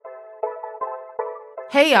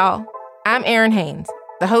Hey y'all, I'm Erin Haynes,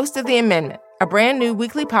 the host of The Amendment, a brand new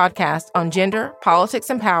weekly podcast on gender, politics,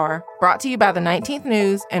 and power, brought to you by the 19th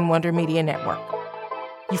News and Wonder Media Network.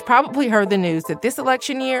 You've probably heard the news that this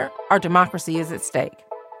election year, our democracy is at stake.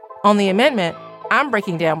 On The Amendment, I'm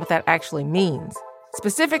breaking down what that actually means,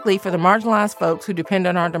 specifically for the marginalized folks who depend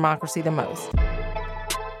on our democracy the most.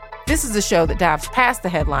 This is a show that dives past the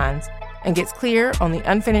headlines and gets clear on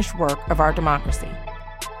the unfinished work of our democracy.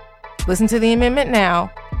 Listen to The Amendment now,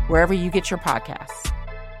 wherever you get your podcasts.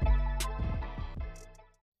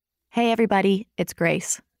 Hey everybody, it's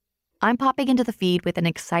Grace. I'm popping into the feed with an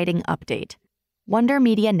exciting update. Wonder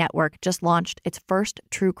Media Network just launched its first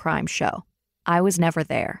true crime show, I Was Never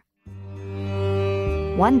There.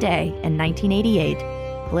 One day in 1988,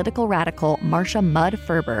 political radical Marcia Mudd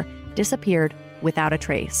Ferber disappeared without a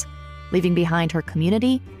trace, leaving behind her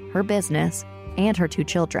community, her business, and her 2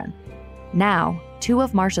 children. Now, 2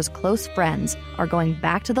 of Marcia's close friends are going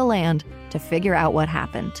back to the land to figure out what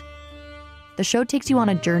happened. The show takes you on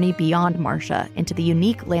a journey beyond Marcia into the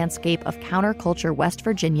unique landscape of counterculture West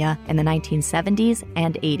Virginia in the 1970s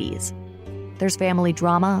and 80s. There's family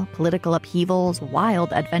drama, political upheavals,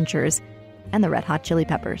 wild adventures, and the Red Hot Chili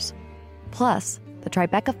Peppers. Plus, the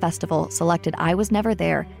Tribeca Festival selected I Was Never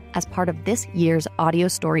There as part of this year's audio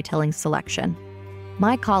storytelling selection.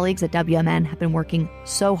 My colleagues at WMN have been working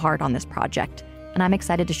so hard on this project, and I'm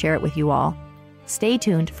excited to share it with you all. Stay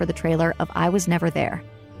tuned for the trailer of I Was Never There.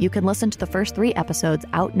 You can listen to the first 3 episodes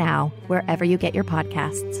out now, wherever you get your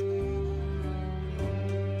podcasts.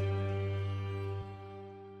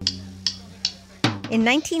 In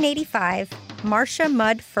 1985, Marcia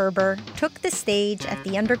Mudd Ferber took the stage at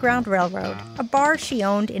the Underground Railroad, a bar she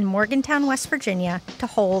owned in Morgantown, West Virginia, to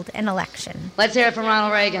hold an election. Let's hear it from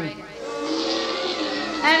Ronald Reagan.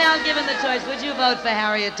 And now, given the choice, would you vote for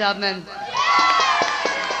Harriet Tubman? All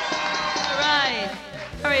right.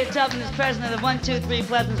 Harriet Tubman is president of 123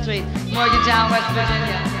 Pleasant Street, Morgantown, West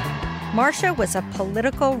Virginia. Marcia was a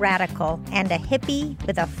political radical and a hippie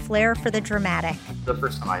with a flair for the dramatic. The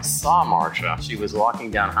first time I saw Marcia, she was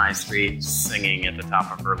walking down High Street singing at the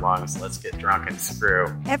top of her lungs, "Let's get drunk and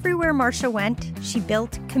screw." Everywhere Marcia went, she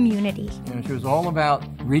built community. She was all about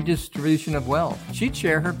redistribution of wealth. She'd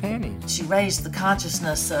share her panties. She raised the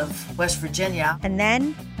consciousness of West Virginia. And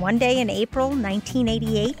then, one day in April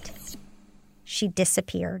 1988, she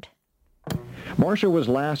disappeared. Marcia was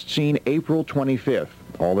last seen April 25th.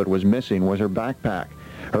 All that was missing was her backpack.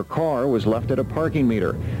 Her car was left at a parking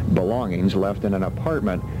meter. Belongings left in an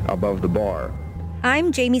apartment above the bar.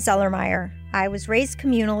 I'm Jamie Zellermeyer. I was raised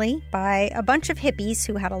communally by a bunch of hippies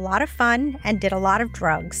who had a lot of fun and did a lot of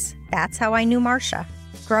drugs. That's how I knew Marcia.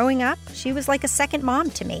 Growing up, she was like a second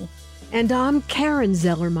mom to me. And I'm Karen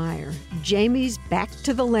Zellermeyer, Jamie's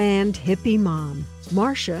back-to-the-land hippie mom.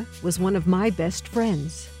 Marcia was one of my best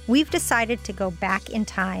friends. We've decided to go back in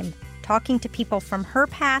time, talking to people from her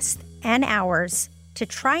past and ours to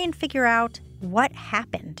try and figure out what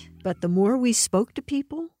happened. But the more we spoke to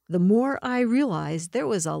people, the more I realized there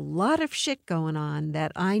was a lot of shit going on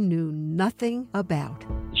that I knew nothing about.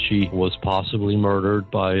 She was possibly murdered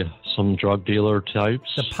by some drug dealer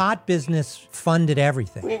types. The pot business funded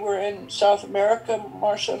everything. We were in South America,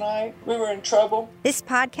 Marcia and I. We were in trouble. This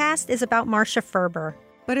podcast is about Marcia Ferber.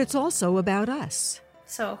 But it's also about us.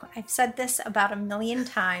 So I've said this about 1,000,000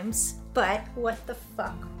 times, but what the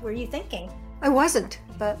fuck were you thinking? I wasn't,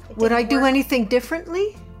 but would I do anything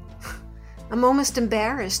differently? I'm almost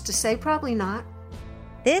embarrassed to say probably not.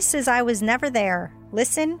 This is I Was Never There.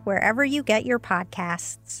 Listen wherever you get your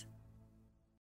podcasts.